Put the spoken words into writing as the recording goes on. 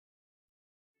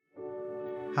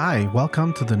Hi,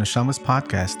 welcome to the Neshamas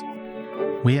podcast.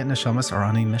 We at Neshamas are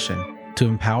on a mission to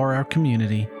empower our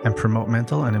community and promote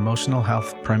mental and emotional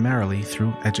health primarily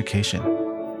through education.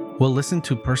 We'll listen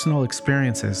to personal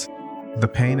experiences, the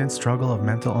pain and struggle of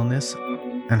mental illness,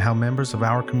 and how members of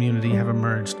our community have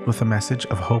emerged with a message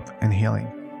of hope and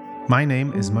healing. My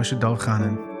name is Moshe Dov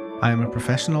Chanan. I am a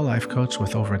professional life coach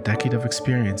with over a decade of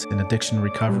experience in addiction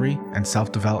recovery and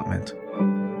self-development.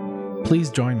 Please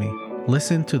join me.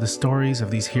 Listen to the stories of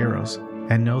these heroes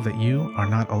and know that you are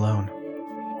not alone.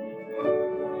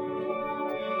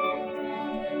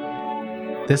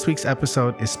 This week's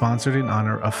episode is sponsored in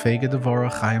honor of Fega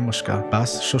Devora Chaya Mushka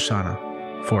Bas Shoshana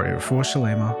for Refuah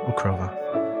Shalema Ukrova.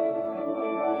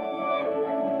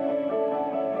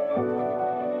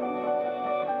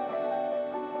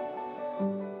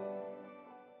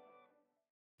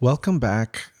 Welcome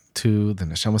back to the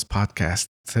Neshamas podcast.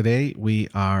 Today we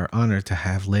are honored to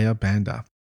have Leah Banda.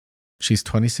 She's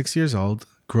 26 years old,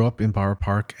 grew up in Borough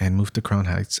Park, and moved to Crown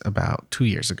Heights about 2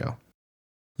 years ago.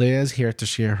 Leah is here to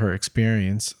share her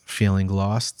experience feeling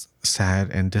lost, sad,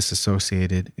 and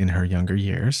disassociated in her younger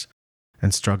years,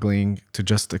 and struggling to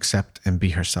just accept and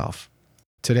be herself.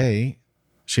 Today,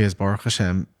 she has, Baruch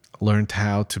Hashem, learned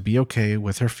how to be okay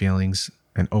with her feelings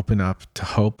and open up to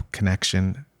hope,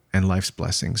 connection, and life's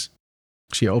blessings.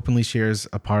 She openly shares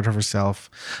a part of herself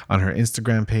on her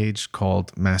Instagram page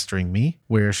called Mastering Me,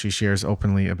 where she shares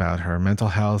openly about her mental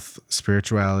health,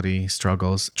 spirituality,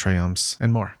 struggles, triumphs,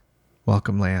 and more.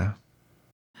 Welcome, Leah.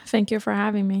 Thank you for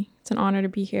having me. It's an honor to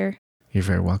be here. You're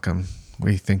very welcome.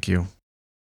 We thank you.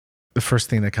 The first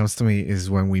thing that comes to me is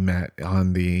when we met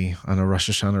on a Rosh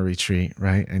Hashanah retreat,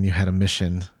 right? And you had a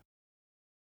mission.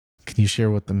 Can you share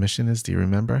what the mission is? Do you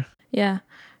remember? Yeah.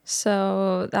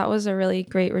 So that was a really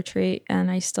great retreat,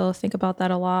 and I still think about that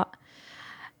a lot.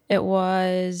 It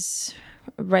was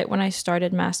right when I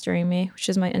started Mastering Me, which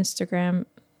is my Instagram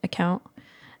account.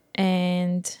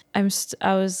 And I was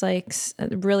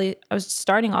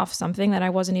starting off something that I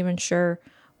wasn't even sure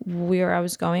where I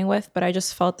was going with, but I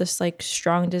just felt this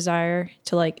strong desire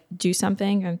to do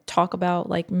something and talk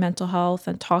about mental health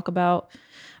and talk about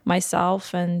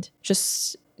myself and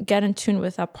just get in tune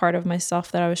with that part of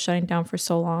myself that I was shutting down for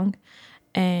so long.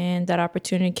 And that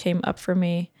opportunity came up for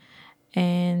me.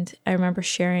 And I remember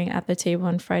sharing at the table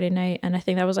on Friday night. And I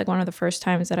think that was one of the first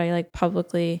times that I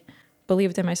publicly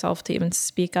believed in myself to even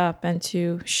speak up and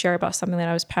to share about something that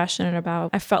I was passionate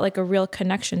about. I felt like a real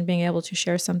connection being able to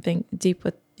share something deep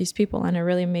with these people. And it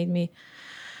really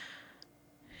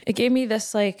it gave me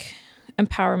this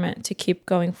empowerment to keep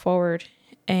going forward.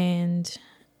 And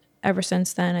ever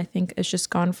since then, I think it's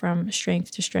just gone from strength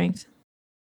to strength.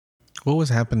 What was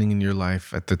happening in your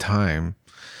life at the time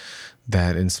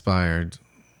that inspired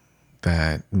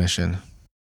that mission?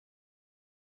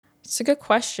 It's a good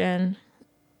question.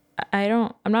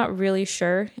 I'm not really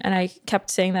sure. And I kept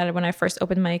saying that when I first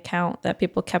opened my account, that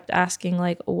people kept asking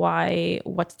why,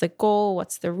 what's the goal?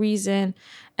 What's the reason?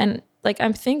 And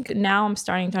I think now I'm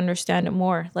starting to understand it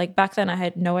more. Back then I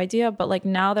had no idea, but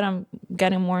now that I'm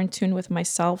getting more in tune with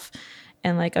myself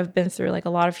and I've been through a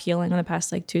lot of healing in the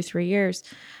past 2-3 years,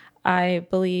 I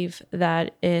believe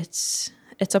that it's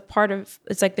a part of,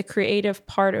 it's the creative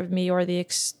part of me, or the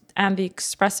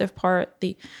expressive part.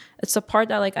 It's a part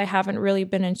that I haven't really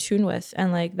been in tune with,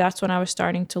 and that's when I was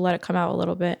starting to let it come out a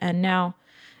little bit. And now,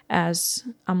 as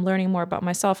I'm learning more about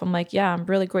myself, I'm I'm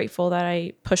really grateful that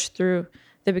I pushed through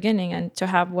the beginning and to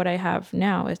have what I have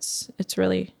now.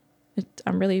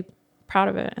 I'm really proud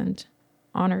of it and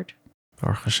honored.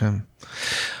 Baruch Hashem.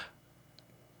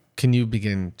 Can you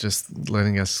begin just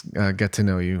letting us get to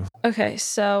know you? Okay,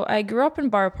 so I grew up in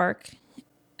Borough Park.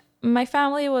 My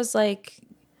family was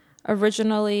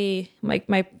originally my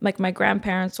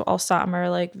grandparents were all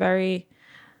Satmar, very,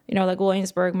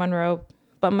 Williamsburg, Monroe,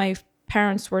 but my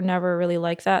parents were never really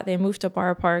like that. They moved to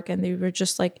Borough Park, and they were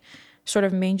just sort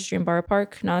of mainstream Borough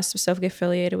Park, not specifically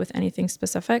affiliated with anything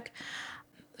specific.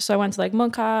 So I went to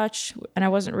Munkach, and I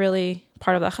wasn't really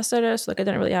part of the Hasidah, so I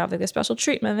didn't really have a special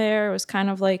treatment there. It was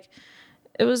kind of we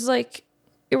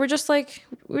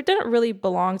didn't really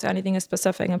belong to anything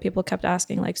specific, and people kept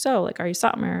asking are you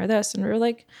Satmar or this? And we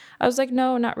were I was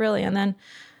no, not really. And then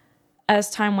as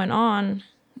time went on,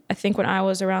 I think when I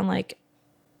was around I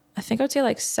think I would say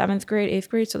 7th grade, 8th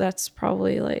grade, so that's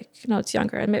probably no, it's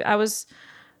younger. And maybe I was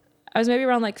maybe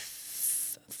around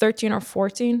 13 or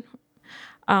 14.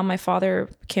 My father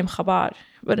became Chabad.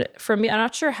 But for me, I'm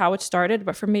not sure how it started,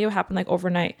 but for me, it happened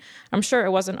overnight. I'm sure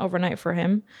it wasn't overnight for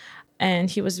him.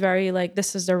 And he was very like,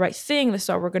 this is the right thing. This is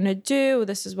what we're going to do.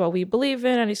 This is what we believe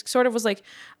in. And he sort of was like,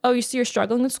 oh, you see you're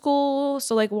struggling in school.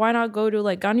 So like, why not go to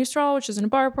like Gan Yisrael, which is in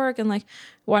Borough Park? And like,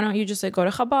 why don't you just like go to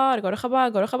Chabad, go to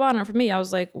Chabad, go to Chabad? And for me, I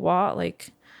was like, what?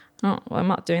 Like, oh, well, I'm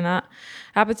not doing that.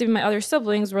 Happened to be my other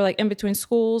siblings were like in between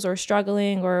schools or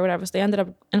struggling or whatever. So they ended up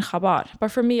in Chabad. But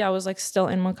for me, I was like still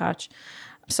in Munkach.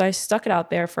 So I stuck it out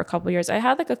there for a couple of years. I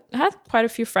had quite a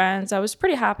few friends. I was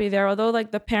pretty happy there. Although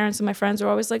like the parents of my friends were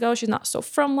always like, oh, she's not so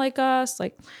from like us.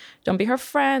 Like, don't be her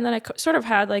friend. And I sort of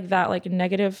had like that like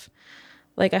negative,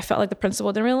 like I felt like the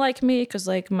principal didn't really like me because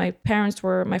like my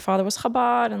father was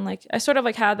Chabad. And like I sort of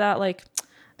like had that like,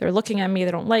 they're looking at me,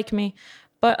 they don't like me.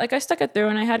 But like I stuck it through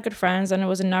and I had good friends and it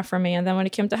was enough for me. And then when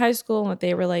it came to high school,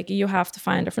 they were like, you have to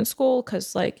find a different school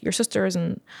because like your sister is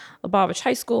in Lubavitch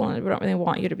High School and we don't really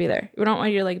want you to be there. We don't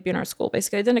want you to like be in our school.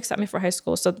 Basically, they didn't accept me for high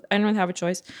school, so I didn't really have a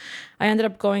choice. I ended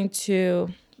up going to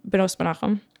Benos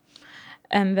Menachem.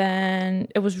 And then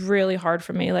it was really hard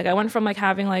for me. Like I went from like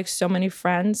having like so many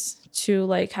friends to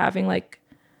like having like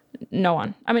no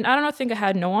one. I mean, I don't think I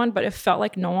had no one, but it felt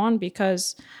like no one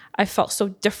because I felt so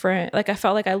different. Like I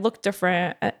felt like I looked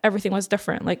different. Everything was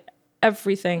different. Like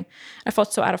everything. I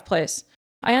felt so out of place.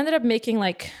 I ended up making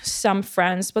like some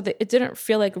friends, but it didn't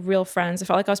feel like real friends. I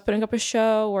felt like I was putting up a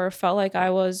show, or it felt like I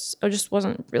just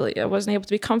wasn't able to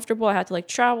be comfortable. I had to like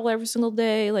travel every single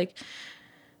day. Like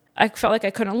I felt like I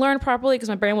couldn't learn properly because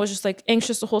my brain was just like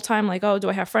anxious the whole time. Like, oh, do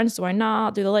I have friends? Do I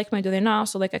not? Do they like me? Do they not?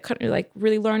 So like I couldn't like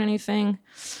really learn anything.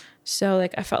 So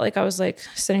like I felt like I was like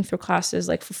sitting through classes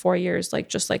like for 4 years, like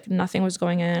just like nothing was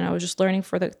going in. I was just learning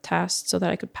for the test so that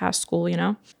I could pass school, you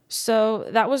know? So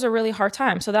that was a really hard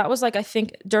time. So that was like, I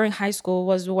think during high school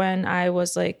was when I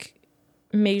was like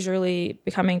majorly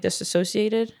becoming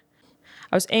disassociated.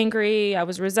 I was angry. I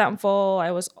was resentful.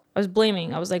 I was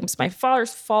blaming. I was like, it's my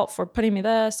father's fault for putting me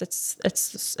this. It's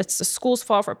the school's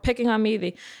fault for picking on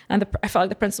me. I felt like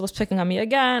the principal was picking on me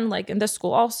again. Like in this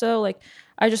school also, like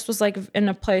I just was like in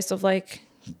a place of like,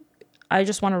 I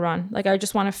just want to run. Like I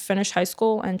just want to finish high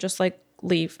school and just like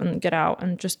leave and get out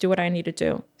and just do what I need to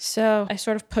do. So I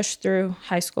sort of pushed through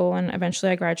high school and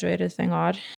eventually I graduated, thank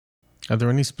God. Are there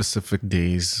any specific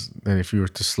days that if you were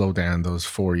to slow down those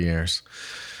 4 years,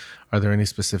 are there any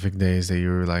specific days that you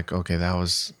were like, okay, that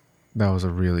was a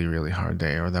really, really hard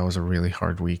day, or that was a really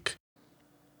hard week?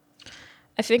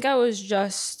 I think I was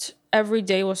just, every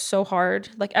day was so hard.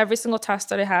 Like every single test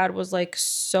that I had was like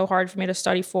so hard for me to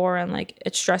study for, and like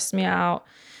it stressed me out.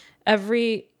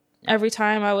 Every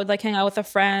time I would like hang out with a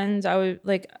friend, I would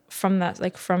like from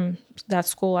that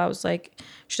school, I was like,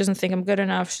 she doesn't think I'm good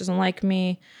enough. She doesn't like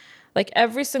me. Like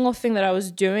every single thing that I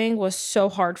was doing was so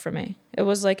hard for me. It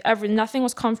was like nothing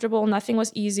was comfortable, nothing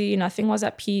was easy, nothing was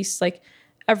at peace. Like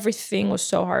everything was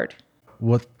so hard.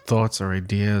 What thoughts or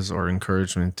ideas or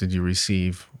encouragement did you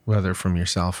receive, whether from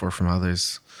yourself or from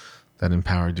others, that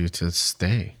empowered you to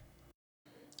stay?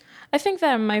 I think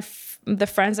that the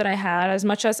friends that I had, as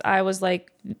much as I was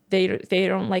like, they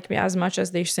don't like me as much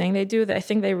as they're saying they do, that I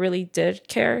think they really did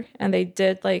care and they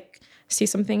did like see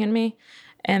something in me.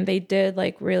 And they did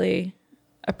like really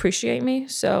appreciate me.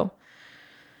 So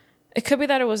it could be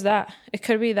that it was that. It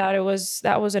could be that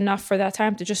that was enough for that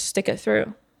time to just stick it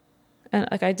through. And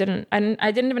like I didn't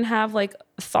even have like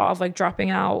a thought of like dropping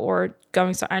out or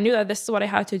going. So I knew that this is what I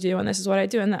had to do and this is what I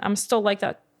do. And I'm still like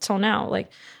that till now.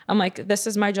 Like I'm like, this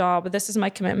is my job, this is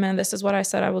my commitment, this is what I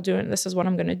said I will do, and this is what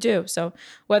I'm gonna do. So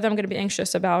whether I'm gonna be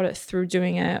anxious about it through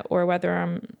doing it or whether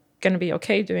I'm going to be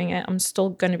okay doing it, I'm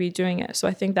still going to be doing it. So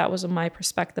I think that was my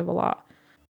perspective a lot.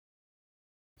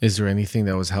 Is there anything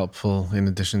that was helpful in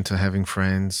addition to having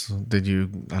friends? Did you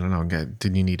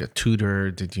need a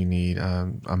tutor? Did you need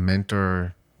a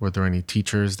mentor? Were there any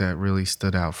teachers that really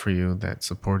stood out for you that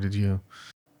supported you?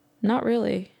 Not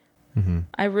really. Mm-hmm.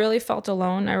 I really felt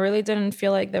alone. I really didn't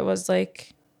feel like there was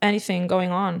like anything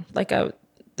going on. Like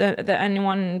that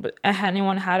anyone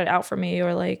had it out for me,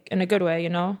 or like in a good way, you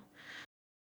know?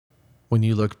 When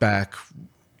you look back,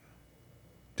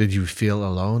 did you feel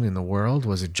alone in the world?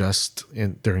 Was it just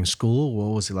during school?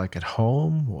 What was it like at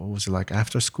home? What was it like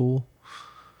after school?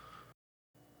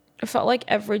 It felt like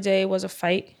every day was a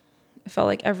fight. It felt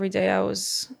like every day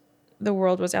the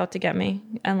world was out to get me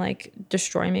and like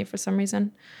destroy me for some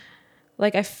reason.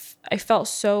 Like I felt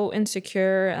so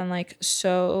insecure and like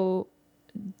so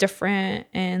different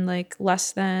and like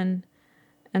less than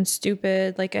and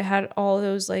stupid. Like I had all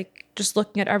those, like just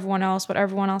looking at everyone else, what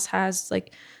everyone else has,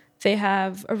 like they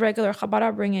have a regular Chabad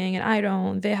upbringing and I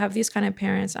don't. They have these kind of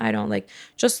parents, I don't. Like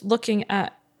just looking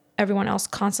at everyone else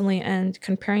constantly and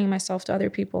comparing myself to other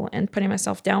people and putting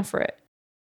myself down for it.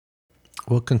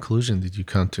 What conclusion did you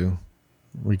come to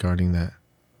regarding that?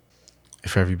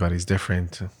 if everybody's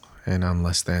different and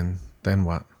unless then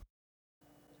what?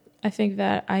 I think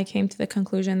that I came to the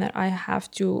conclusion that I have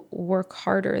to work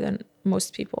harder than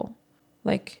most people.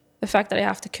 Like the fact that I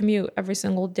have to commute every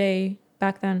single day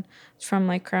back then from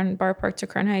like Crown Bar Park to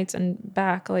Crown Heights and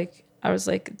back, like I was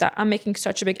like that I'm making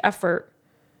such a big effort,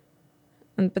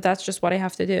 but that's just what I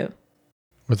have to do.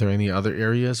 Were there any other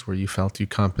areas where you felt you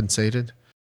compensated?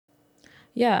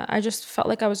 Yeah, I just felt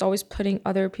like I was always putting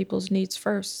other people's needs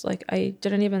first. Like I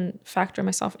didn't even factor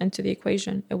myself into the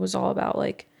equation. It was all about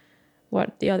like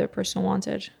what the other person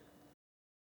wanted.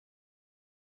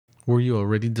 Were you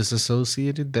already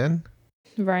disassociated then?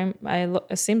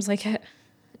 It seems like it.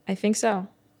 I think so.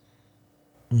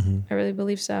 Mm-hmm. I really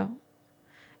believe so.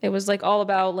 It was like all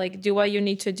about like do what you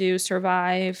need to do,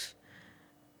 survive,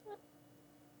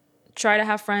 try to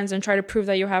have friends and try to prove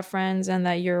that you have friends and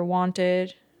that you're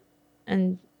wanted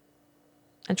and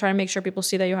try to make sure people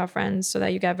see that you have friends so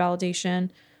that you get validation.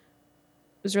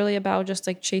 It was really about just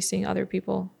like chasing other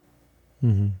people.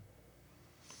 Mm-hmm.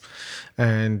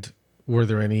 And were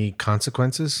there any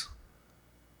consequences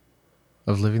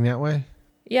of living that way?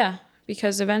 Yeah,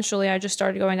 because eventually I just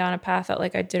started going down a path that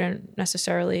like I didn't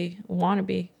necessarily want to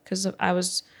be because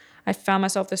I found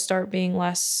myself to start being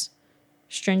less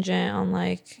stringent on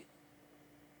like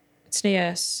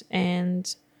tznius,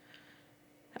 and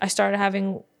I started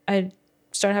having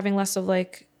less of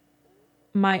like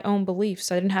my own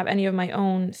beliefs. I didn't have any of my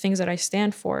own things that I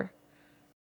stand for.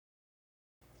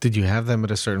 Did you have them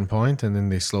at a certain point and then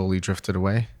they slowly drifted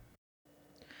away?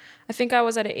 I think I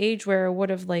was at an age where it would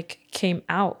have like came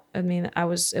out. I mean,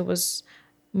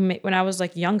 when I was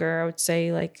like younger, I would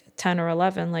say like 10 or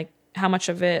 11, like how much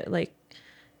of it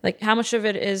how much of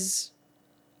it is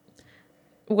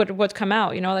would come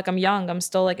out, you know, like I'm young, I'm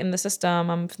still like in the system.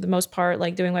 I'm for the most part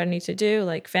like doing what I need to do,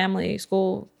 like family,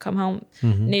 school, come home,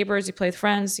 Mm-hmm. neighbors, you play with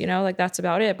friends, you know, like that's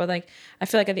about it. But like I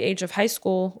feel like at the age of high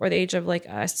school or the age of like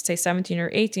I say 17 or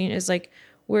 18 is like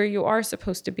where you are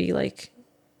supposed to be like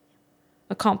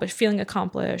accomplished, feeling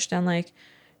accomplished and like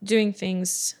doing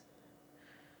things.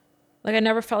 Like I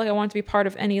never felt like I wanted to be part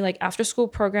of any like after school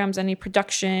programs, any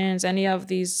productions, any of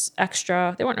these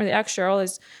extra. They weren't really extra. All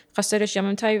these Chassidish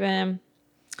Yamim Tovim,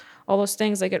 all those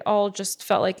things. Like it all just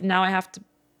felt like now I have to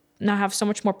now have so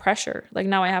much more pressure. Like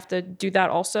now I have to do that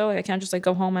also. Like I can't just like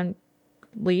go home and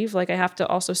leave. Like I have to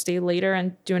also stay later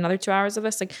and do another 2 hours of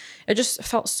this. Like it just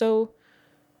felt so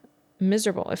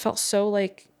miserable. It felt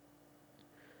like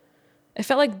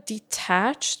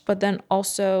detached, but then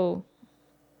also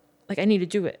like I need to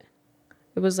do it.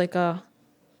 It was like a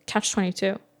catch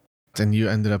 22. And you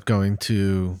ended up going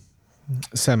to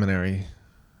seminary,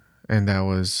 and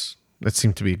that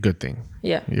seemed to be a good thing.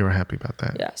 Yeah. You were happy about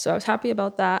that. Yeah. So I was happy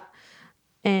about that.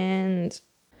 And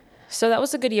so that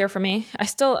was a good year for me. I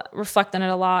still reflect on it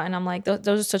a lot, and I'm like, that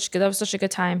was such a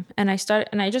good time. And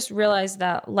I just realized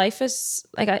that life is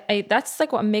like, that's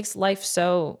like what makes life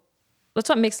that's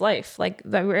what makes life like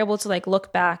that we're able to like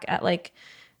look back at like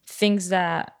things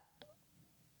that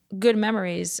good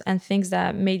memories and things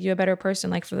that made you a better person.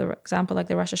 Like for the example, like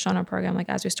the Rosh Hashanah program, like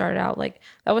as we started out, like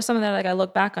that was something that like I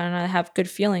look back on and I have good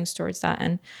feelings towards that.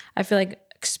 And I feel like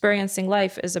experiencing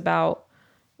life is about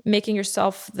making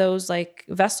yourself those like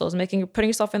vessels, putting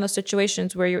yourself in those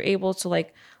situations where you're able to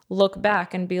like look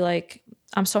back and be like,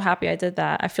 I'm so happy I did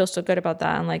that. I feel so good about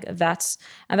that. And like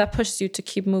that pushes you to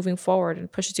keep moving forward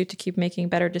and pushes you to keep making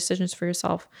better decisions for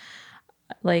yourself.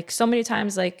 Like so many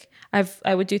times, like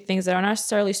I would do things that are not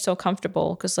necessarily so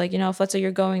comfortable because, like, you know, if let's say you're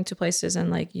going to places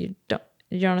and like you don't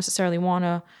necessarily want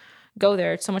to go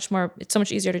there, it's so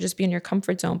much easier to just be in your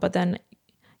comfort zone. But then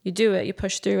you do it, you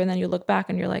push through, and then you look back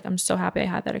and you're like, I'm so happy I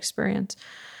had that experience.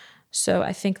 So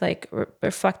I think like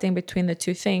reflecting between the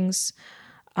two things,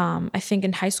 I think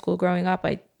in high school growing up,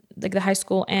 I like the high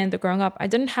school and the growing up, I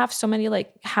didn't have so many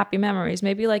like happy memories.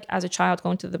 Maybe like as a child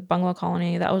going to the bungalow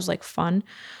colony, that was like fun.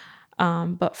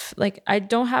 But like I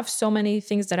don't have so many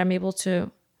things that I'm able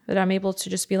to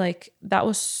just be like, that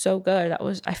was so good.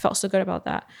 I felt so good about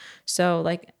that. So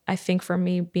like I think for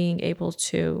me being able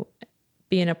to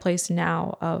be in a place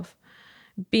now of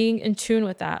being in tune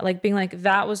with that, like being like,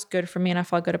 that was good for me and I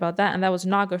felt good about that. And that was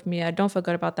not good for me. I don't feel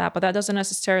good about that. But that doesn't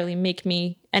necessarily make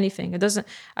me anything.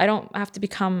 I don't have to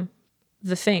become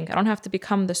the thing. I don't have to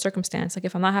become the circumstance. Like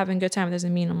if I'm not having a good time, it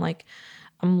doesn't mean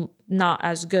I'm not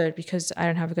as good because I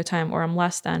didn't have a good time or I'm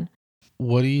less than.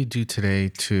 What do you do today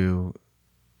to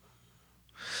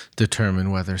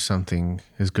determine whether something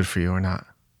is good for you or not?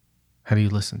 How do you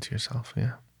listen to yourself?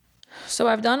 Yeah. So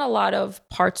I've done a lot of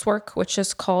parts work, which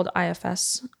is called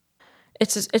IFS.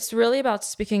 It's really about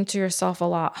speaking to yourself a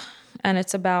lot, and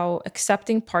it's about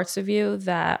accepting parts of you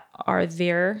that are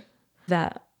there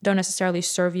that don't necessarily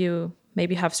serve you,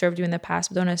 maybe have served you in the past,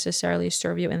 but don't necessarily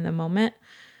serve you in the moment.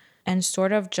 And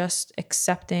sort of just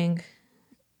accepting,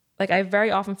 like I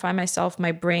very often find myself,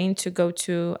 my brain to go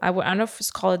to, I don't know if it's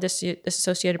called a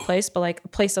disassociated place, but like a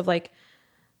place of like,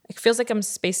 it feels like I'm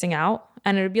spacing out,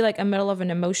 and it would be like a middle of an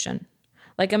emotion,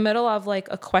 like a middle of like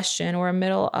a question, or a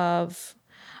middle of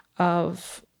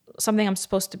something I'm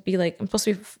supposed to be like, I'm supposed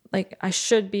to be like, I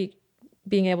should be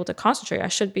being able to concentrate. I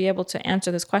should be able to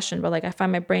answer this question, but like I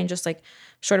find my brain just like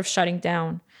sort of shutting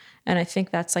down. And I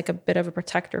think that's like a bit of a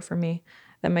protector for me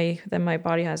that my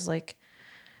body has like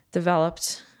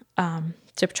developed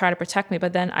to try to protect me.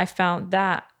 But then I found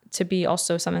that to be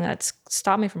also something that's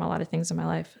stopped me from a lot of things in my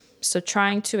life. So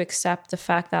trying to accept the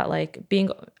fact that like being,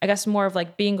 I guess more of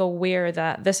like being aware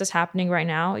that this is happening right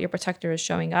now, your protector is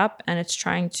showing up and it's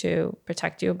trying to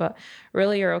protect you, but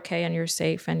really you're okay and you're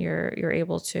safe and you're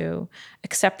able to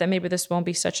accept that maybe this won't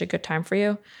be such a good time for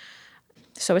you.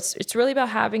 So it's really about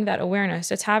having that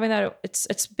awareness. It's having that,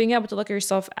 it's being able to look at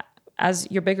yourself as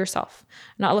your bigger self,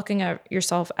 not looking at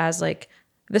yourself as like,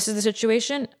 this is the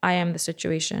situation, I am the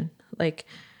situation. Like,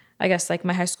 I guess like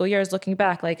my high school years, looking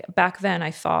back, like back then I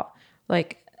thought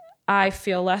like I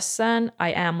feel less than,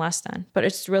 I am less than, but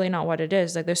it's really not what it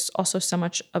is. Like there's also so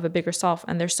much of a bigger self,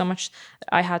 and there's so much that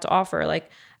I had to offer.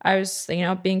 Like I was,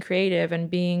 being creative and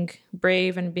being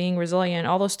brave and being resilient.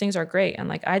 All those things are great. And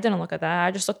like, I didn't look at that.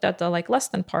 I just looked at the like less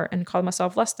than part and called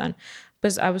myself less than,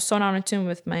 because I was so not in tune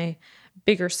with my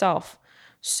bigger self.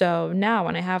 So now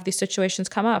when I have these situations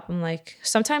come up, I'm like,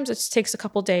 sometimes it takes a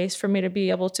couple days for me to be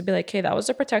able to be like, hey, that was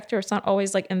a protector. It's not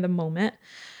always like in the moment.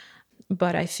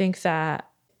 But I think that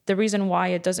the reason why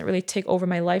it doesn't really take over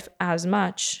my life as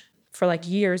much for like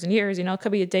years and years, it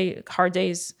could be hard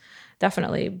days,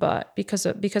 definitely. But because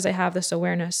I have this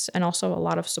awareness and also a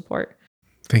lot of support.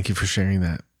 Thank you for sharing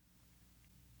that.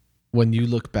 When you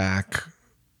look back,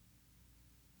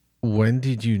 when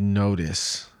did you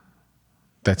notice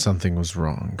that something was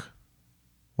wrong?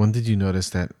 When did you notice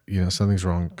that, something's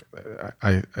wrong?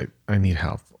 I need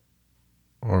help,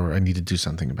 or I need to do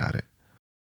something about it?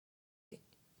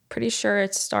 Pretty sure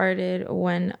it started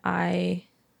when I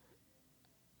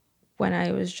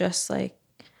was just like,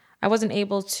 I wasn't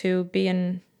able to be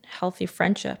in healthy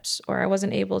friendships, or I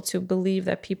wasn't able to believe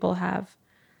that people have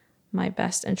my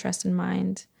best interest in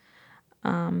mind,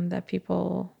 that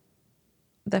people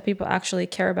actually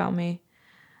care about me.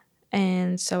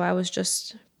 And so I was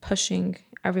just pushing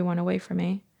everyone away from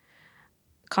me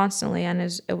constantly. And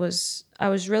I was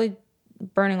really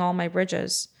burning all my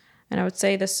bridges. And I would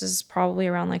say this is probably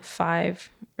around like 5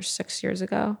 or 6 years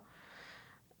ago.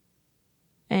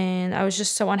 And I was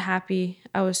just so unhappy.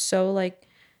 I was so like,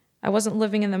 I wasn't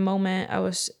living in the moment. I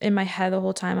was in my head the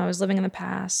whole time. I was living in the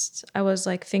past. I was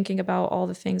like thinking about all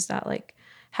the things that like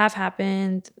have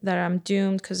happened, that I'm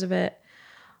doomed because of it.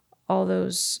 All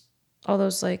those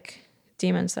like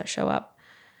demons that show up.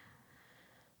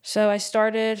 So I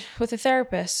started with a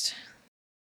therapist.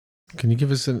 Can you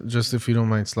give us, just if you don't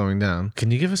mind slowing down, can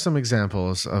you give us some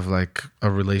examples of like a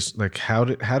relation, like how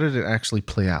did it actually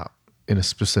play out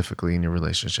specifically in your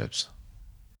relationships?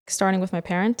 Starting with my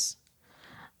parents,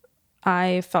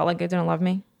 I felt like they didn't love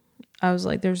me. I was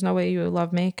like, there's no way you would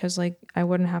love me, because like I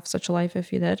wouldn't have such a life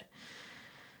if you did.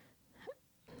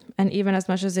 And even as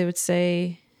much as they would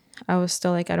say, I was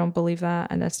still like, I don't believe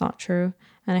that, and that's not true.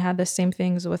 And I had the same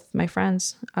things with my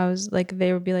friends. I was like,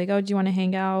 they would be like, oh, do you want to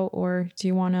hang out, or do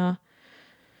you want to,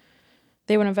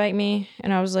 they would invite me.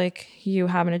 And I was like, you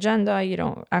have an agenda. You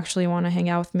don't actually want to hang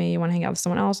out with me. You want to hang out with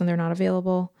someone else and they're not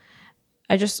available.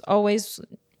 I just always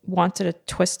wanted to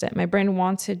twist it. My brain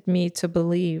wanted me to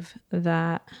believe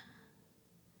that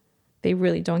they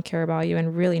really don't care about you,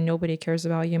 and really nobody cares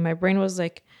about you. My brain was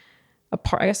like a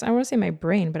part, I guess I don't want to say my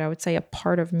brain, but I would say a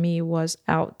part of me was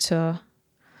out to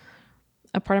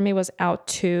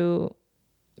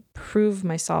prove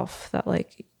myself that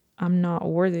like I'm not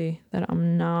worthy, that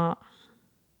I'm not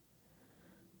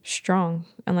strong,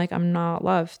 and like I'm not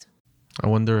loved. I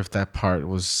wonder if that part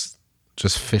was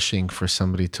just fishing for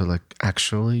somebody to like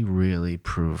actually really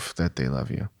prove that they love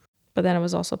you. But then it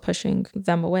was also pushing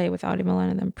them away without even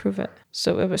letting them prove it.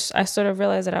 So I sort of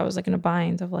realized that I was like in a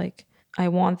bind of like, I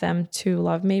want them to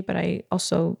love me, but I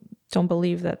also don't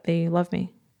believe that they love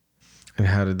me. And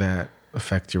how did that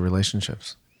affect your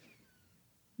relationships?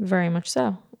 Very much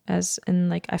so. As in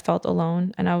like, I felt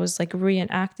alone, and I was like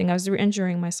reenacting, I was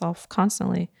re-injuring myself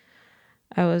constantly.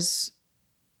 I was,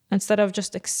 instead of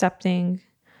just accepting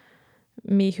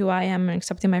me who I am and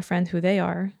accepting my friend who they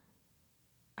are,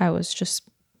 I was just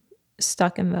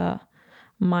stuck in the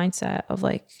mindset of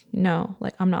like, no,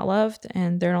 like I'm not loved,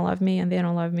 and they don't love me, and they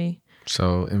don't love me.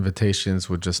 So invitations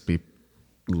would just be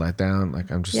let down? Like,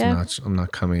 Yeah. I'm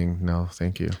not coming. No,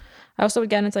 thank you. I also would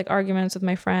get into like arguments with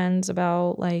my friends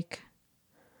about like,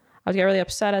 I would get really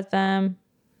upset at them,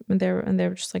 and they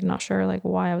were just like not sure like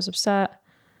why I was upset.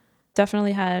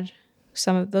 Definitely had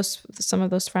some of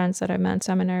those friends that I met in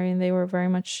seminary, and they were very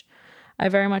much, I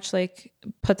very much like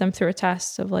put them through a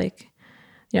test of like,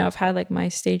 I've had like my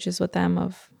stages with them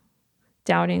of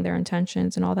doubting their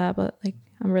intentions and all that, but like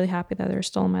I'm really happy that they're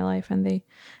still in my life, and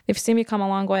they've seen me come a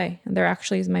long way, and they're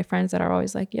actually my friends that are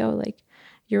always like, yo, like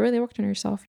you really worked on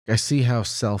yourself. I see how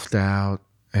self-doubt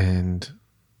and,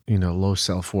 low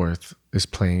self-worth is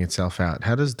playing itself out.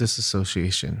 How does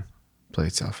disassociation play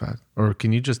itself out? Or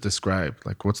can you just describe,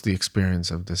 like, what's the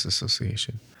experience of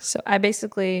disassociation? So I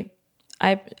basically,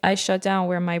 I shut down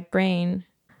where my brain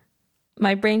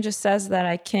just says that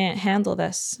I can't handle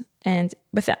this. And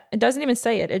with that, it doesn't even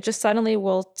say it. It just suddenly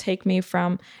will take me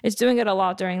from, it's doing it a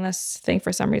lot during this thing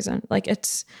for some reason. Like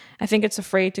I think it's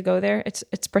afraid to go there.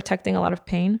 It's protecting a lot of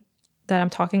pain that I'm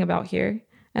talking about here.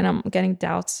 And I'm getting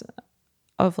doubts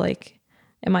of like,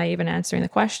 am I even answering the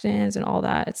questions and all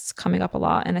that? It's coming up a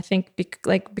lot. And I think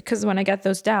because when I get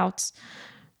those doubts,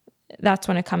 that's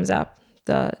when it comes up.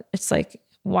 It's like,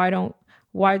 why don't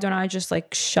I just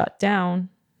like shut down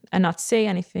and not say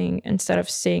anything instead of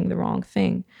saying the wrong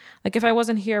thing? Like if I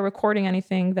wasn't here recording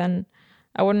anything, then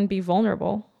I wouldn't be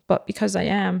vulnerable. But because I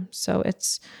am, so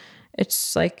it's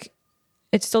like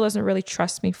it still doesn't really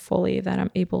trust me fully that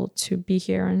I'm able to be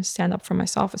here and stand up for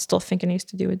myself. I still think it needs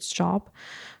to do its job.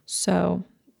 So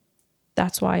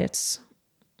that's why it sort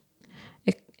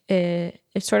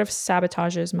of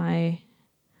sabotages my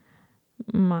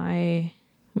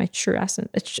true essence.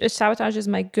 It sabotages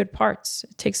my good parts.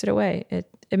 It takes it away.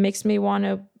 It makes me want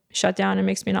to shut down. It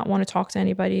makes me not want to talk to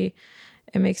anybody.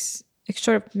 Takes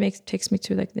me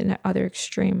to like the other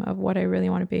extreme of what I really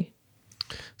want to be.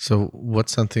 So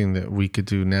what's something that we could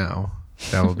do now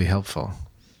that will be helpful?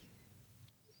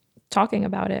 Talking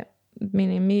about it,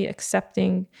 meaning me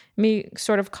accepting, me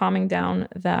sort of calming down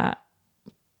that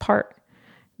part,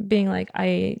 being like,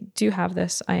 I do have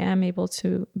this. I am able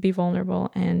to be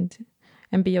vulnerable and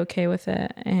be okay with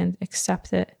it and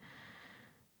accept it.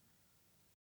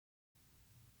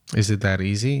 Is it that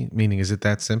easy? Meaning, is it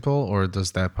that simple, or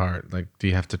does that part, like, do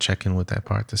you have to check in with that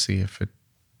part to see if it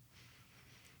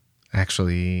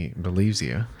actually believes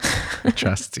you,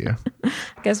 trusts you? I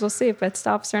guess we'll see if it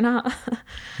stops or not.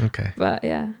 Okay. But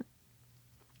yeah.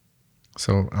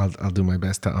 So I'll do my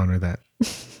best to honor that.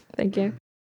 Thank you.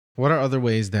 What are other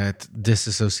ways that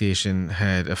disassociation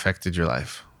had affected your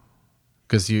life?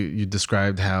 Because you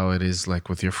described how it is like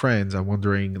with your friends. I'm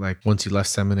wondering, like, once you left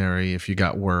seminary, if you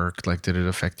got work, like, did it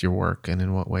affect your work, and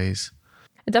in what ways?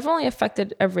 It definitely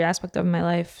affected every aspect of my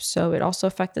life. So it also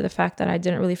affected the fact that I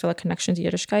didn't really feel a connection to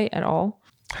Yiddishkeit at all.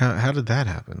 How did that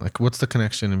happen? Like, what's the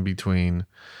connection in between,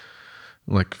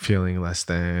 like, feeling less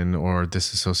than or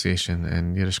disassociation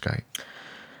and Yiddishkeit?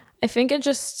 I think it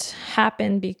just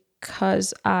happened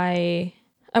because I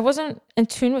wasn't in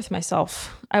tune with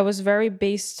myself. I was very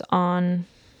based on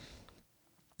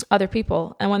other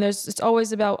people. And when it's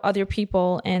always about other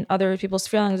people and other people's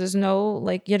feelings, there's no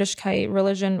like Yiddishkeit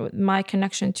religion, my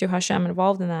connection to Hashem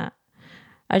involved in that.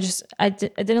 I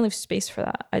didn't leave space for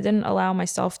that. I didn't allow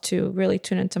myself to really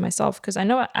tune into myself, because I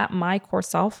know at my core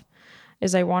self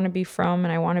is I want to be from,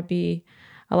 and I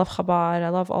love Chabad, I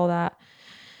love all that.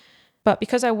 But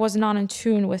because I was not in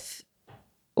tune with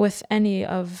any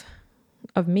of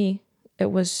me,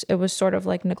 it was sort of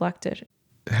like neglected.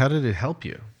 How did it help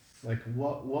you? Like,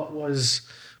 what was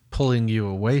pulling you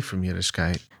away from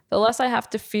Yiddishkeit? The less I have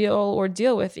to feel or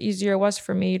deal with, the easier it was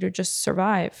for me to just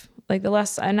survive. Like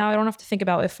now I don't have to think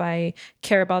about if I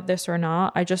care about this or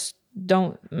not. I just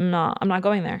I'm not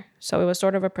going there. So it was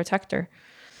sort of a protector.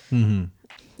 Mm-hmm.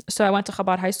 So I went to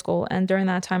Chabad High School, and during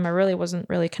that time I really wasn't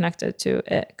really connected to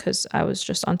it because I was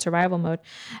just on survival mode.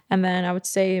 And then I would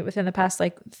say within the past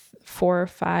like 4 or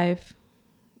 5,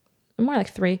 more like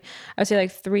 3, I would say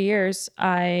like 3 years,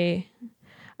 I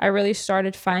really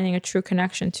started finding a true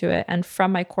connection to it. And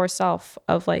from my core self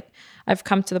of like, I've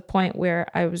come to the point where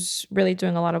I was really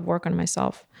doing a lot of work on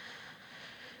myself.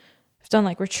 I've done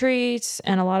like retreats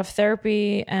and a lot of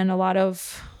therapy and a lot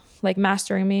of like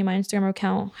mastering me. My Instagram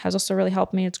account has also really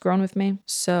helped me. It's grown with me.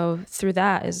 So through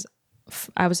that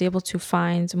I was able to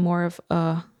find more of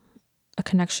a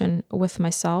connection with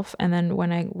myself. And then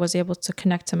when I was able to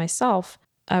connect to myself,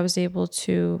 I was able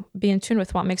to be in tune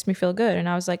with what makes me feel good. And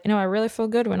I was like, I really feel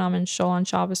good when I'm in shul on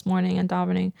Shabbos morning and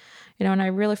davening, and I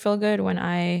really feel good when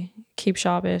I keep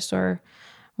Shabbos, or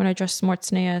when I dress more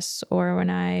tznius, or when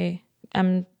I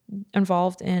am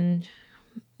involved in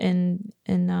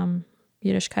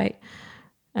Yiddishkeit.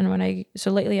 And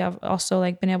so lately I've also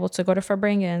like been able to go to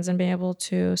Farbrengens and been able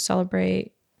to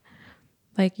celebrate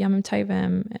like Yom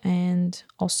Tovim, and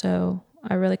also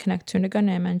I really connect to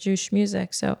Nigunim and Jewish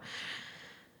music. So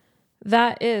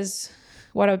that is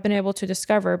what I've been able to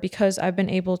discover, because I've been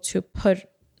able to put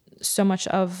so much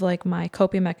of like my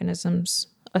coping mechanisms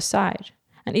aside.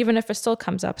 And even if it still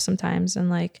comes up sometimes and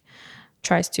like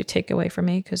tries to take away from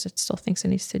me, because it still thinks it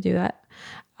needs to do that,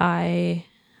 I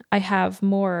have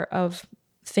more of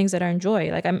things that I enjoy.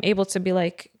 Like I'm able to be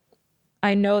like,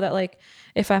 I know that like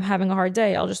if I'm having a hard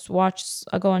day, I'll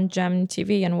go on Gem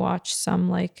TV and watch some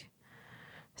like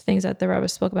things that the Rebbe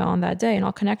spoke about on that day, and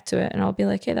I'll connect to it and I'll be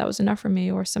like, hey, that was enough for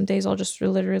me. Or some days I'll just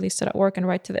literally sit at work and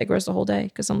write to the Igros the whole day,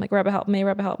 because I'm like, Rebbe help me,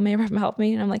 Rebbe help me, Rebbe help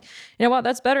me. And I'm like, you know what,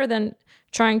 that's better than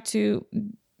trying to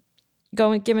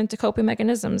go and give into coping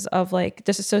mechanisms of like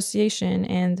disassociation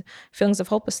and feelings of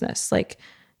hopelessness. Like,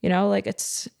 you know, like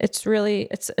it's really,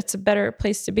 it's a better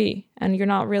place to be. And you're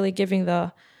not really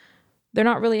they're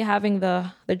not really having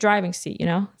the driving seat, you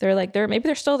know? Maybe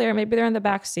they're still there, maybe they're in the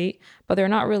back seat, but they're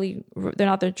not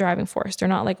the driving force. They're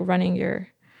not like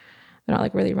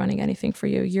really running anything for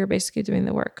you. You're basically doing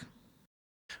the work.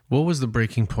 What was the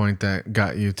breaking point that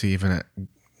got you to even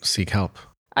seek help?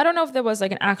 I don't know if there was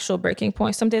like an actual breaking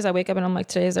point. Some days I wake up and I'm like,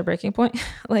 today is a breaking point.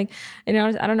 Like, you know,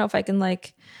 I don't know if I can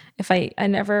like, if I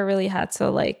never really had to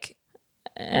like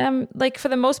for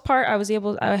the most part,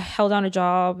 I held on a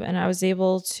job and I was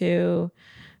able to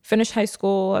finish high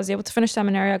school. I was able to finish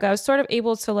seminary. I was sort of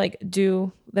able to like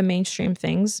do the mainstream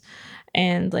things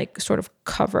and like sort of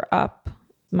cover up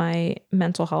my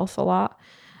mental health a lot.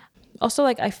 Also,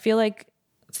 like, I feel like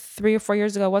 3 or 4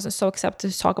 years ago, it wasn't so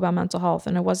accepted to talk about mental health,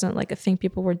 and it wasn't like a thing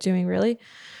people were doing really.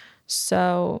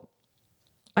 So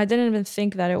I didn't even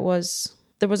think that there was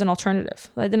an alternative.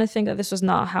 I didn't think that this was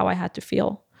not how I had to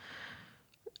feel.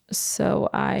 So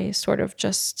I sort of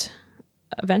just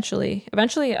eventually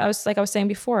I was saying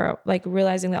before, like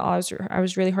realizing that I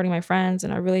was really hurting my friends,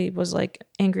 and I really was like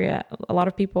angry at a lot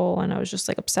of people, and I was just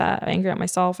like upset, angry at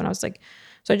myself, and I was like,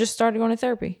 so I just started going to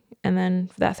therapy, and then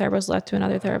that therapist led to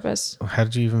another therapist. How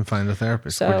did you even find a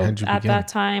therapist? So How did you at begin? that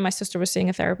time, my sister was seeing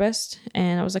a therapist,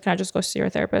 and I was like, can I just go see her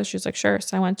therapist? She was like, sure.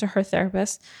 So I went to her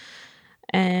therapist,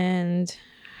 and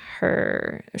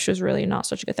she was really not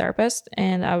such a good therapist.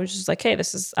 And I was just like, hey,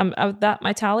 that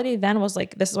mentality then was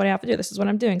like, this is what I have to do. This is what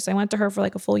I'm doing. So I went to her for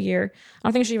like a full year. I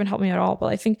don't think she even helped me at all, but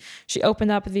I think she opened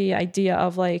up the idea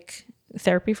of like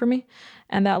therapy for me.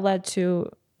 And that led to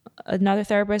another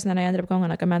therapist. And then I ended up going on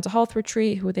like a mental health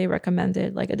retreat, who they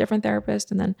recommended like a different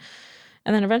therapist. And then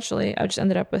eventually I just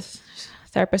ended up with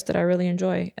therapists that I really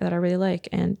enjoy, that I really like.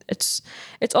 And it's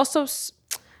also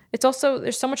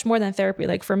there's so much more than therapy.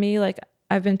 Like for me, like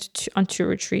I've been on 2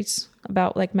 retreats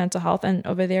about like mental health, and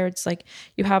over there it's like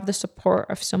you have the support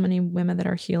of so many women that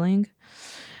are healing,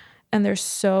 and it's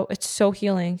so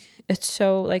healing. It's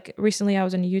so like, recently I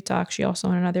was in Utah actually, also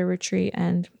on another retreat,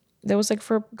 and there was like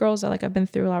for girls that like have been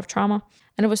through a lot of trauma,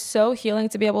 and it was so healing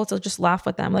to be able to just laugh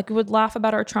with them. Like we would laugh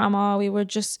about our trauma. We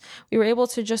were able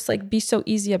to just like be so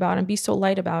easy about it and be so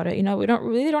light about it. You know, we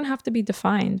don't have to be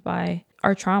defined by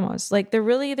our traumas. Like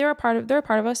they're a part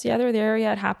of us. Yeah, they're there.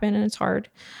 Yeah, it happened and it's hard.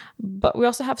 But we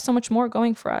also have so much more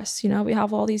going for us. You know, we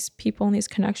have all these people and these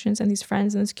connections and these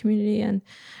friends in this community and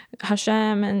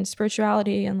Hashem and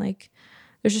spirituality, and like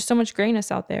there's just so much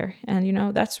greatness out there. And you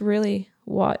know, that's really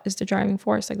what is the driving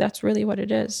force. Like that's really what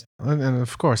it is. And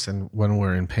of course, and when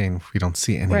we're in pain, we don't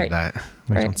see any of that.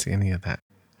 We don't see any of that.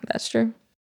 That's true.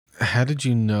 How did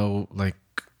you know, like,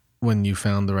 when you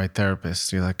found the right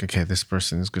therapist, you're like, okay, this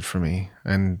person is good for me?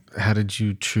 And how did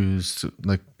you choose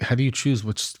how do you choose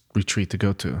which retreat to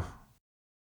go to?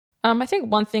 I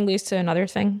think one thing leads to another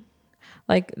thing.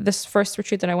 Like this first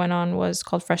retreat that I went on was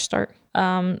called Fresh Start.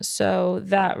 So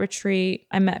that retreat,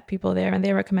 I met people there, and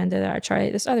they recommended that I try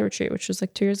this other retreat, which was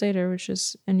like 2 years later, which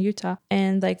is in Utah.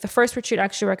 And like the first retreat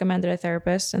actually recommended a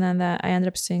therapist, and then I ended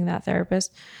up seeing that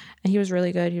therapist, and he was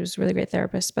really good. He was a really great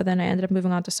therapist. But then I ended up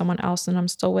moving on to someone else, and I'm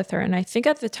still with her. And I think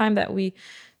at the time that we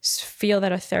feel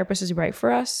that a therapist is right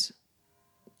for us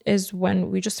is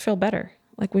when we just feel better.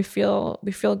 Like we feel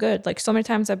good. Like so many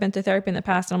times I've been to therapy in the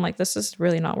past and I'm like, this is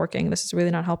really not working. This is really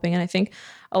not helping. And I think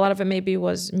a lot of it maybe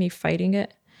was me fighting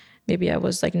it. Maybe I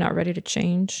was like not ready to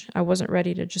change. I wasn't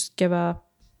ready to just give up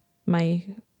my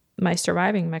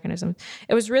surviving mechanism.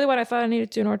 It was really what I thought I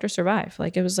needed to in order to survive.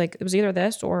 Like it was either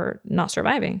this or not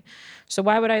surviving. So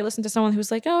why would I listen to someone who's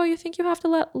like, oh, you think you have to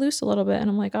let loose a little bit? And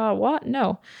I'm like, oh, what?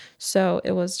 No. So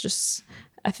it was just,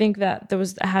 I think that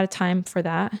I had a time for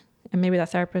that. And maybe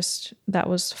that therapist, that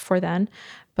was for then.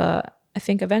 But I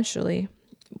think eventually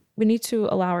to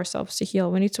allow ourselves to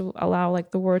heal. We need to allow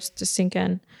like the words to sink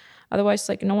in. Otherwise,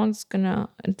 like nothing's gonna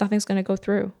go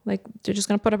through. Like they're just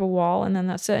gonna put up a wall and then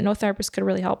that's it. No therapist could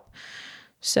really help.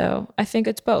 So I think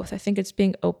it's both. I think it's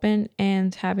being open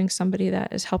and having somebody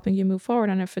that is helping you move forward.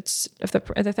 And if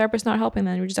the therapist's not helping,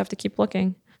 then we just have to keep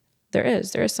looking. There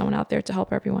is someone out there to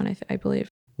help everyone. I believe.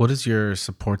 What does your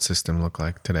support system look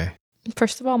like today?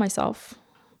 First of all, myself.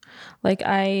 Like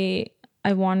I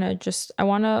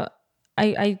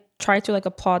try to like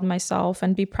applaud myself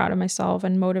and be proud of myself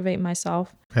and motivate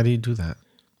myself. How do you do that?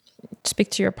 Speak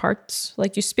to your parts.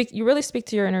 Like you really speak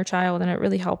to your inner child, and it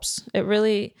really helps. It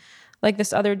really, like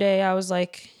this other day, I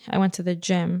went to the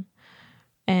gym,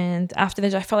 and after the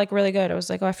gym, I felt like really good. I was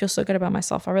like, oh, I feel so good about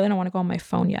myself. I really don't want to go on my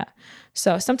phone yet.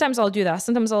 So sometimes I'll do that.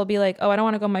 Sometimes I'll be like, oh, I don't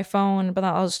want to go on my phone, but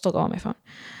I'll still go on my phone.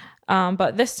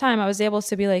 But this time I was able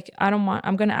to be like,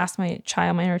 I'm going to ask my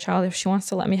inner child, if she wants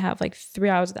to let me have like 3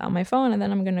 hours without my phone, and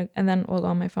then we'll go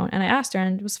on my phone. And I asked her,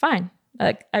 and it was fine.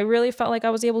 Like, I really felt like I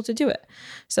was able to do it.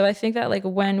 So I think that like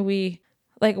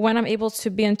when I'm able to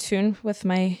be in tune with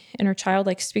my inner child,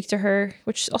 like speak to her,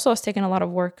 which also has taken a lot of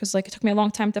work, because like it took me a long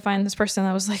time to find this person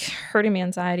that was like hurting me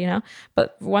inside,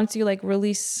 but once you like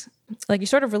release, like you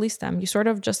sort of release them, you sort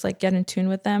of just like get in tune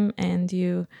with them, and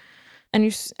you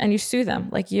soothe them,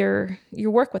 like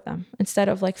you work with them instead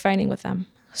of like fighting with them.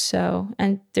 So,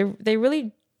 and they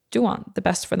really do want the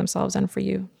best for themselves and for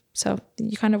you. So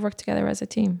you kind of work together as a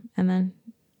team. And then,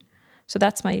 so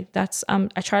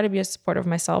I try to be a supporter of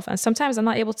myself, and sometimes I'm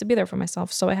not able to be there for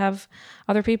myself. So I have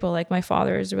other people, like my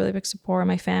father is a really big support,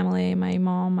 my family, my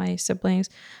mom, my siblings.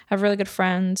 I have really good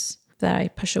friends that I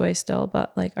push away still,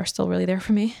 but like are still really there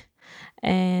for me.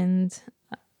 And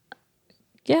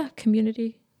yeah,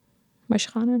 community. I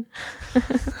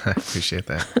appreciate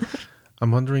that.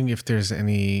 I'm wondering if there's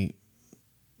any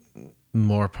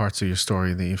more parts of your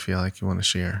story that you feel like you want to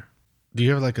share. Do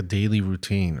you have like a daily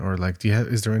routine, or like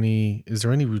is there any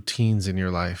routines in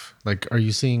your life? Like, are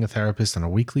you seeing a therapist on a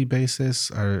weekly basis,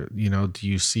 or do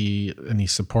you see any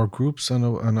support groups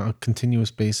on a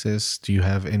continuous basis? Do you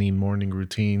have any morning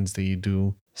routines that you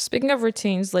do? Speaking of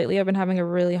routines, lately I've been having a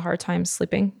really hard time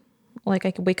sleeping. Like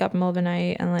I could wake up in the middle of the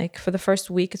night, and like for the first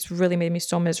week, it's really made me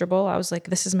so miserable. I was like,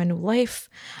 this is my new life.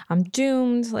 I'm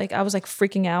doomed. Like I was like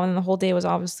freaking out, and the whole day was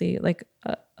obviously like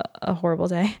a horrible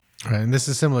day. Right. And this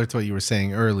is similar to what you were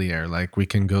saying earlier. Like we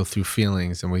can go through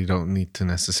feelings and we don't need to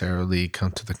necessarily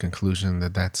come to the conclusion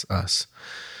that that's us.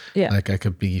 Yeah. Like I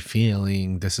could be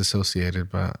feeling disassociated,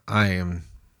 but I am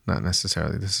not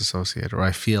necessarily disassociated, or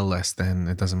I feel less than.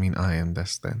 It doesn't mean I am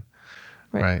less than.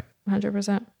 Right.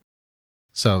 100%.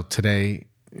 So today,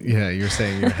 yeah, you're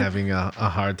saying you're having a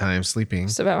hard time sleeping.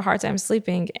 So about a hard time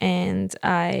sleeping, and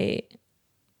like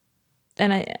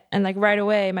right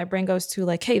away, my brain goes to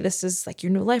like, hey, this is like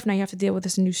your new life. Now you have to deal with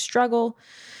this new struggle.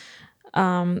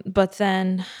 But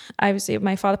then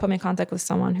my father put me in contact with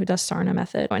someone who does Sarna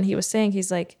method, and he was saying,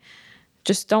 he's like,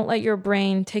 just don't let your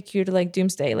brain take you to like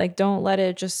doomsday. Like, don't let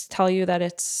it just tell you that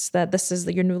this is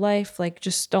your new life. Like,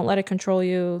 just don't let it control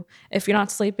you. If you're not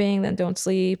sleeping, then don't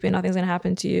sleep, and nothing's going to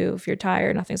happen to you. If you're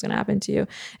tired, nothing's going to happen to you.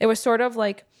 It was sort of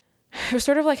like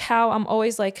how I'm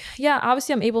always like, yeah,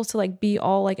 obviously I'm able to like be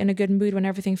all like in a good mood when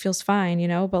everything feels fine,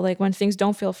 but like when things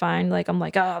don't feel fine, like I'm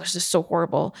like, oh, this is so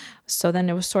horrible. So then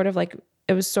it was sort of like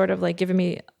giving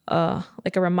me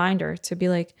like a reminder to be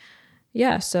like,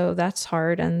 yeah, so that's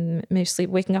hard, and maybe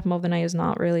waking up in the middle of the night is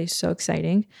not really so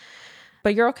exciting,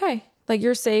 but you're okay. Like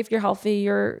you're safe, you're healthy,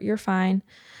 you're fine,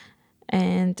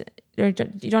 and you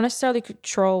don't necessarily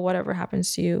control whatever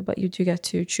happens to you, but you do get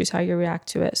to choose how you react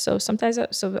to it. So sometimes,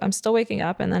 I'm still waking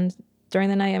up, and then during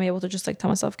the night, I'm able to just like tell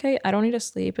myself, okay, I don't need to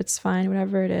sleep. It's fine,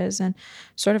 whatever it is, and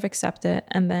sort of accept it,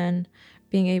 and then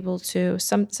being able to,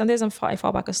 some days I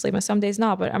fall back asleep, and some days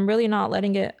not, but I'm really not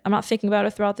letting it, I'm not thinking about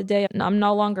it throughout the day. I'm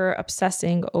no longer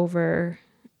obsessing over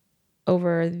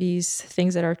these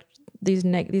things that are these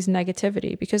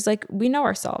negativity, because like we know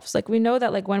ourselves, like we know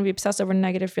that like when we obsess over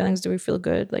negative feelings, do we feel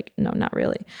good? Like, no, not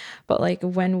really. But like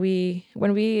when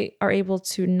we are able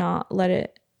to not let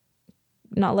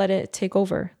it take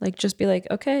over, like just be like,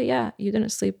 okay, yeah, you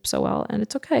didn't sleep so well, and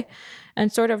it's okay.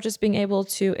 And sort of just being able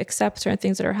to accept certain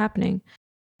things that are happening.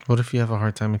 What if you have a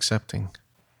hard time accepting?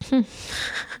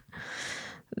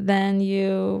 Then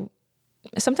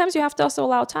sometimes you have to also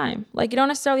allow time. Like you don't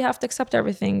necessarily have to accept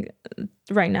everything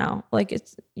right now. Like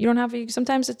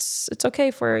sometimes it's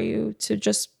okay for you to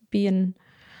just be in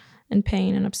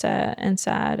pain and upset and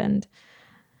sad,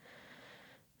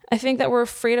 I think that we're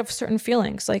afraid of certain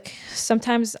feelings. Like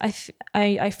sometimes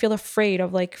I feel afraid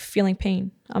of like feeling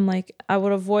pain. I'm like, I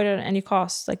would avoid it at any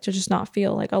cost, like to just not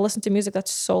feel. Like I'll listen to music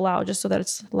that's so loud just so that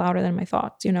it's louder than my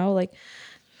thoughts, you know? Like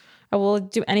I will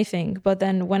do anything. But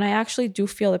then when I actually do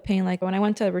feel the pain, like when I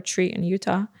went to a retreat in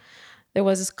Utah, there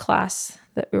was this class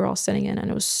that we were all sitting in and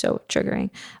it was so triggering.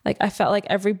 Like I felt like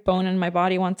every bone in my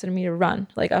body wanted me to run.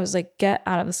 Like I was like, get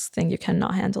out of this thing. You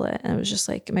cannot handle it. And it was just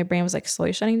like, my brain was like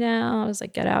slowly shutting down. I was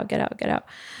like, get out, get out, get out.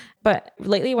 But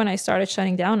lately when I started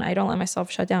shutting down, I don't let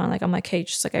myself shut down. Like I'm like, hey,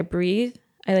 just like I breathe.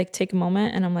 I like take a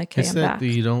moment and I'm like, hey, Is I'm that back.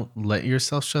 you don't let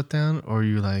yourself shut down, or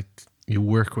you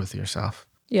work with yourself?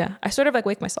 Yeah. I sort of like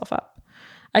wake myself up.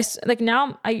 Like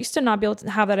now I used to not be able to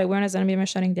have that awareness that I'm even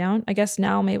shutting down. I guess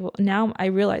now now I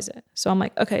realize it. So I'm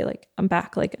like, okay, like I'm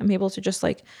back. Like I'm able to just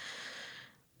like,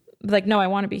 no, I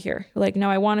want to be here. Like, no,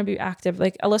 I want to be active.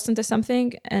 Like I'll listen to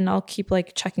something and I'll keep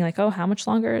like checking like, oh, how much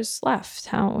longer is left?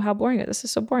 How boring is this?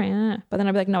 Is so boring. But then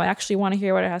I'll be like, no, I actually want to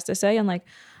hear what it has to say. And like,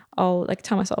 I'll like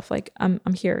tell myself like, I'm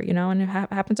here, you know, and it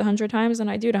happens 100 times and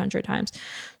I do it 100 times.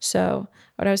 So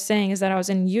what I was saying is that I was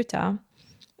in Utah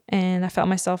and I felt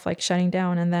myself like shutting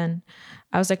down. And then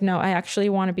I was like, no, I actually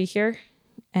want to be here.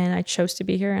 And I chose to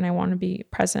be here and I want to be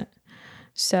present.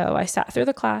 So I sat through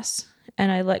the class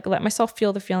and I like let myself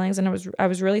feel the feelings. And I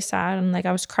was really sad and like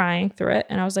I was crying through it.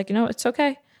 And I was like, you know, it's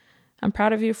okay. I'm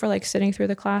proud of you for like sitting through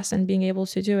the class and being able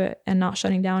to do it and not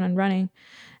shutting down and running.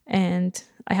 And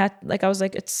I was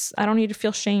like, I don't need to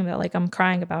feel shame that like I'm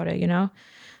crying about it, you know?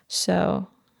 So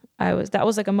that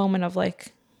was like a moment of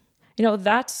like, you know,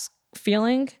 that's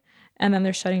feeling. And then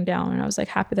they're shutting down. And I was like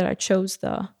happy that I felt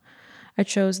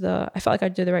like I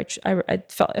did the right,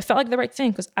 it felt like the right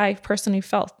thing. Cause I personally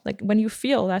felt like when you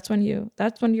feel, that's when you're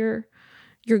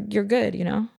good, you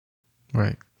know?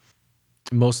 Right.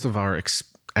 Most of our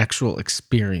actual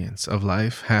experience of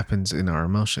life happens in our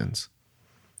emotions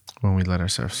when we let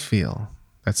ourselves feel.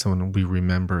 That's when we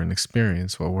remember and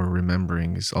experience. What we're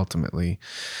remembering is ultimately,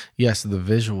 yes, the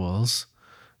visuals,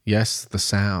 yes, the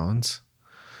sounds,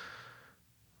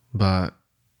 but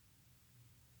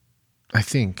I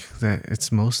think that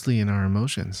it's mostly in our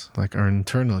emotions, like our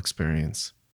internal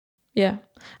experience. Yeah.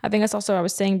 I think that's also what I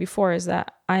was saying before is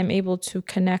that I'm able to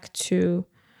connect to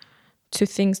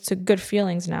things, to good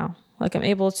feelings now. Like I'm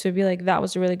able to be like, that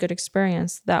was a really good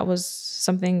experience. That was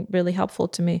something really helpful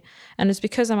to me. And it's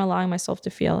because I'm allowing myself to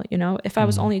feel, you know, if I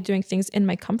was only doing things in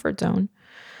my comfort zone,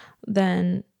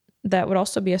 then that would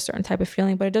also be a certain type of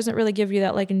feeling, but it doesn't really give you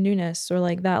that like newness or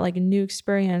like that like new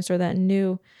experience or that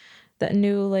new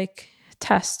like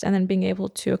test and then being able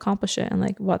to accomplish it and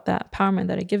like what that empowerment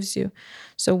that it gives you.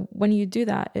 So when you do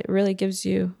that, it really gives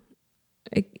you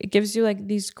it gives you like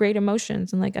these great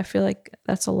emotions. And like I feel like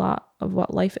that's a lot of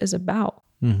what life is about.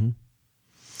 Mm-hmm.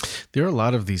 There are a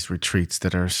lot of these retreats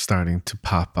that are starting to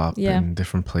pop up in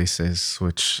different places,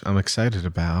 which I'm excited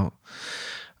about.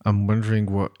 I'm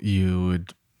wondering what you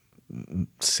would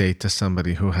say to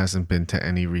somebody who hasn't been to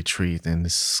any retreat and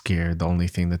is scared. The only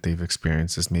thing that they've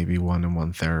experienced is maybe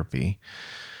one-on-one therapy.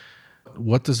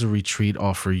 What does a retreat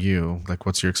offer you? Like,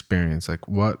 what's your experience? Like,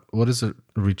 what does a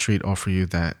retreat offer you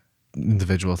that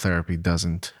individual therapy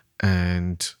doesn't?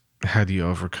 And how do you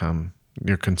overcome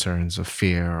your concerns of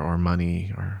fear or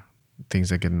money or things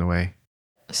that get in the way?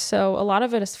 So a lot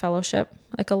of it is fellowship.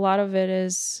 Like a lot of it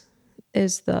is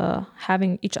the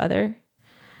having each other.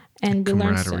 And we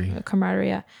learn Camaraderie. camaraderie.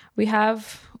 Yeah. We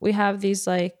have these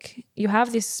like, you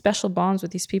have these special bonds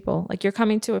with these people. Like you're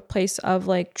coming to a place of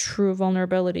like true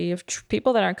vulnerability of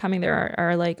people that are coming there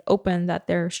are like open that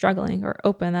they're struggling or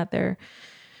open that they're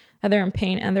in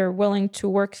pain and they're willing to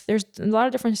work. There's a lot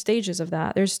of different stages of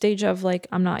that. There's stage of like,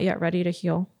 I'm not yet ready to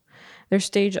heal. There's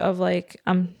stage of like,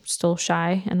 I'm still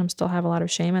shy and I'm still have a lot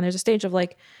of shame. And there's a stage of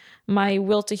like, my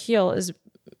will to heal is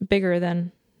bigger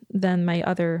than my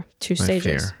other two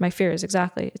stages. My fears,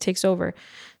 exactly. It takes over.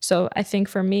 So I think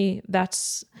for me, that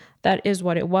is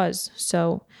what it was.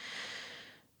 So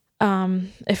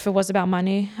if it was about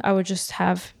money, I would just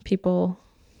have people,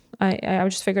 I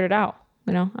would just figure it out.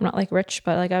 You know, I'm not like rich,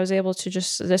 but like I was able to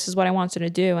this is what I wanted to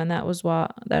do. And that is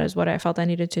what I felt I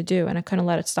needed to do. And I couldn't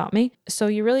let it stop me. So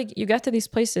you get to these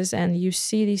places and you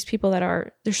see these people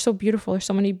they're so beautiful. There's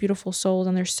so many beautiful souls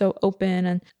and they're so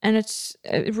open. And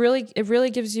it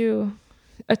really gives you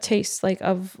a taste like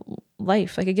of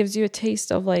life. Like it gives you a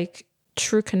taste of like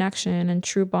true connection and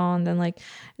true bond. And like,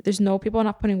 people are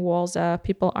not putting walls up.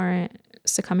 People aren't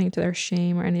succumbing to their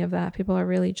shame or any of that. People are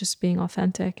really just being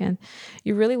authentic, and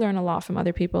you really learn a lot from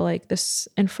other people like this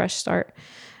in Fresh Start.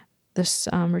 this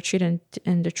retreat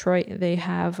in Detroit, they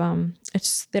have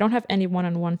they don't have any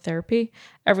one-on-one therapy.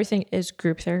 Everything is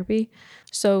group therapy.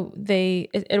 So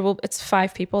it's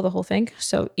 5 people, the whole thing.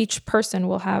 So each person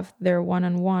will have their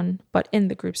one-on-one, but in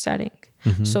the group setting.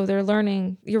 So they're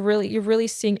learning. You're really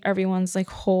seeing everyone's like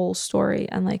whole story,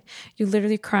 and like you're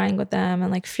literally crying with them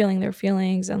and like feeling their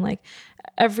feelings, and like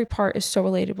every part is so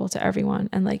relatable to everyone.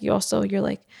 And like you're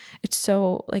like, it's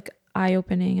so like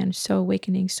eye-opening and so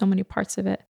awakening, so many parts of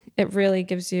it. It really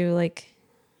gives you like,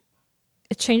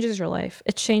 it changes your life.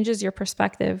 It changes your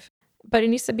perspective, but it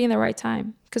needs to be in the right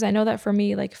time. Because I know that for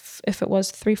me, like if it was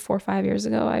 3, 4, 5 years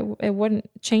ago, it wouldn't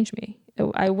change me.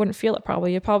 I wouldn't feel it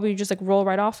probably. It'd probably just like roll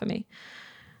right off of me.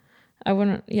 I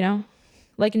wouldn't,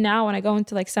 like now when I go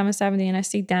into like 770 and I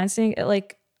see dancing, it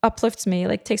like uplifts me,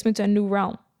 like takes me to a new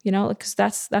realm, because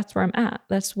that's where I'm at.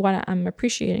 That's what I'm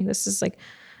appreciating. This is like,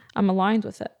 I'm aligned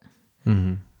with it.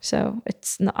 So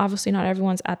it's obviously not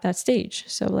everyone's at that stage.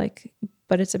 So like,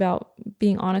 but it's about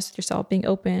being honest with yourself, being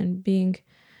open, being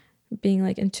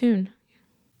like in tune.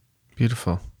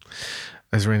 Beautiful.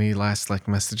 Is there any last like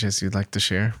messages you'd like to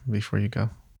share before you go?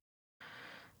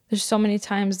 There's so many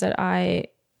times that I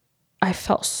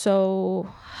felt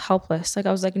so helpless. Like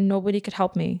I was like, nobody could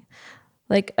help me.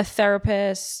 Like a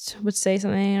therapist would say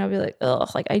something and I'd be like, ugh,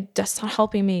 like that's not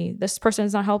helping me. This person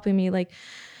is not helping me. Like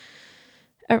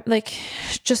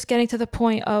just getting to the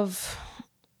point of,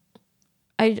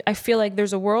 I feel like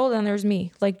there's a world and there's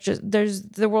me. Like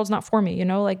the world's not for me,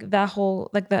 like that whole,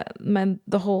 like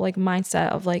the whole like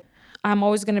mindset of like, I'm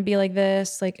always going to be like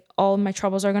this. Like all of my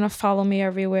troubles are going to follow me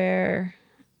everywhere.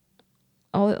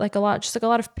 Like a lot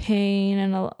of pain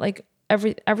and like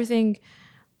everything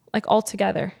like all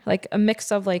together, like a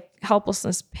mix of like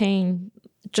helplessness, pain,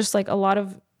 just like a lot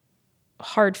of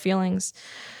hard feelings.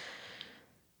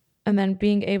 And then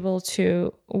being able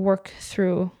to work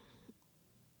through,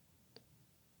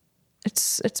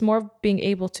 it's more of being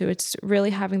able to, it's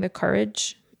really having the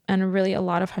courage and really a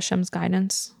lot of Hashem's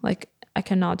guidance. Like I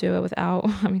cannot do it without,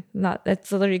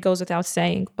 that literally goes without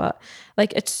saying, but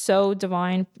like, it's so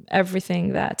divine,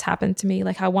 everything that's happened to me,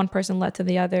 like how one person led to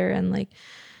the other and like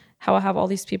how I have all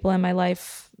these people in my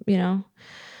life,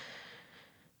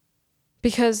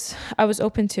 because I was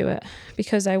open to it,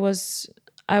 because I was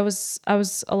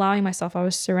allowing myself, I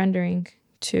was surrendering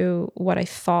to what I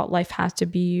thought life had to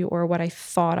be, or what I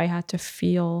thought I had to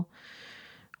feel,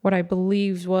 what I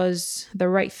believed was the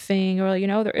right thing, or,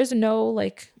 there is no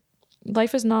like,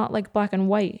 life is not like black and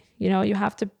white, you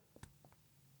have to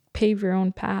pave your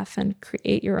own path and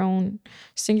create your own,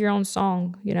 sing your own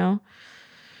song,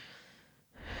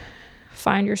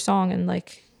 find your song and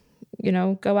like,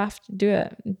 go after,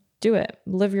 do it,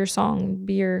 live your song,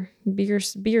 be your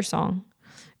song,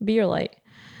 be your light.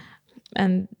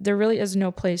 And there really is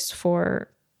no place for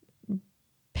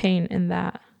pain in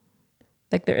that.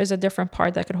 Like there is a different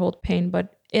part that could hold pain,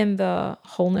 but in the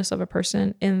wholeness of a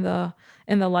person, in the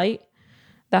light,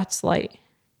 that's light.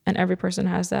 And every person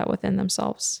has that within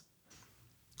themselves.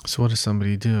 So what does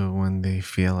somebody do when they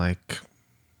feel like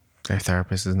their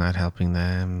therapist is not helping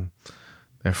them,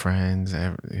 their friends,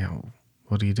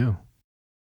 what do you do?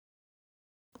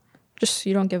 Just,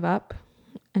 you don't give up,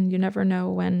 and you never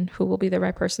know who will be the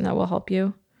right person that will help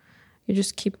you. You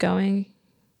just keep going.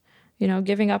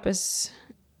 Giving up is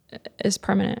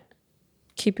permanent.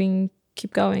 Keep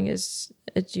going is,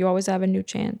 you always have a new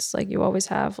chance. Like you always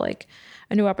have like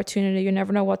a new opportunity. You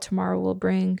never know what tomorrow will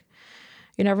bring.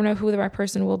 You never know who the right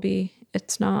person will be.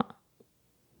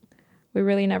 We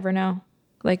really never know.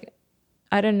 Like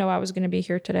I didn't know I was going to be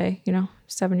here today,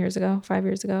 7 years ago, 5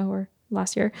 years ago, or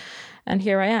last year. And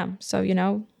here I am. So,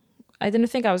 I didn't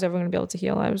think I was ever going to be able to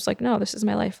heal. I was like, no, this is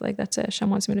my life. Like, that's it. Hashem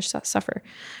wants me to suffer.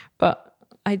 But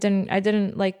I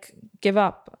didn't like give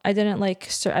up. I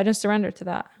didn't surrender to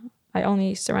that. I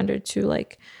only surrendered to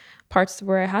like parts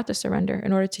where I had to surrender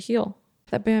in order to heal.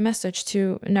 That'd be my message,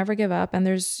 to never give up. And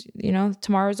there's,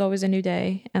 tomorrow's always a new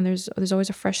day, and there's always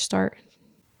a fresh start.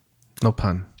 No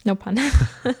pun. No pun.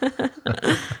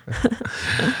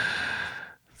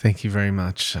 Thank you very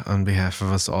much on behalf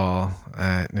of us all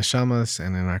at Neshamas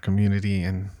and in our community.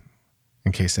 And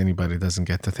in case anybody doesn't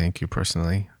get to thank you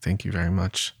personally, thank you very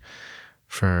much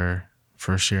for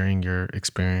sharing your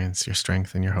experience, your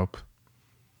strength, and your hope.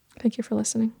 Thank you for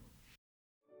listening.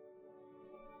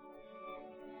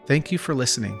 Thank you for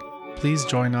listening. Please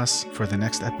join us for the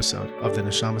next episode of the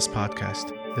Neshamas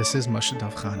podcast. This is Moshe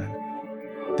Dov Chanan.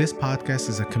 This podcast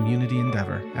is a community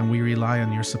endeavor, and we rely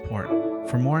on your support.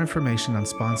 For more information on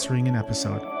sponsoring an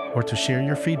episode or to share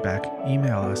your feedback,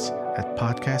 email us at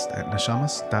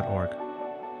podcast@neshamas.org.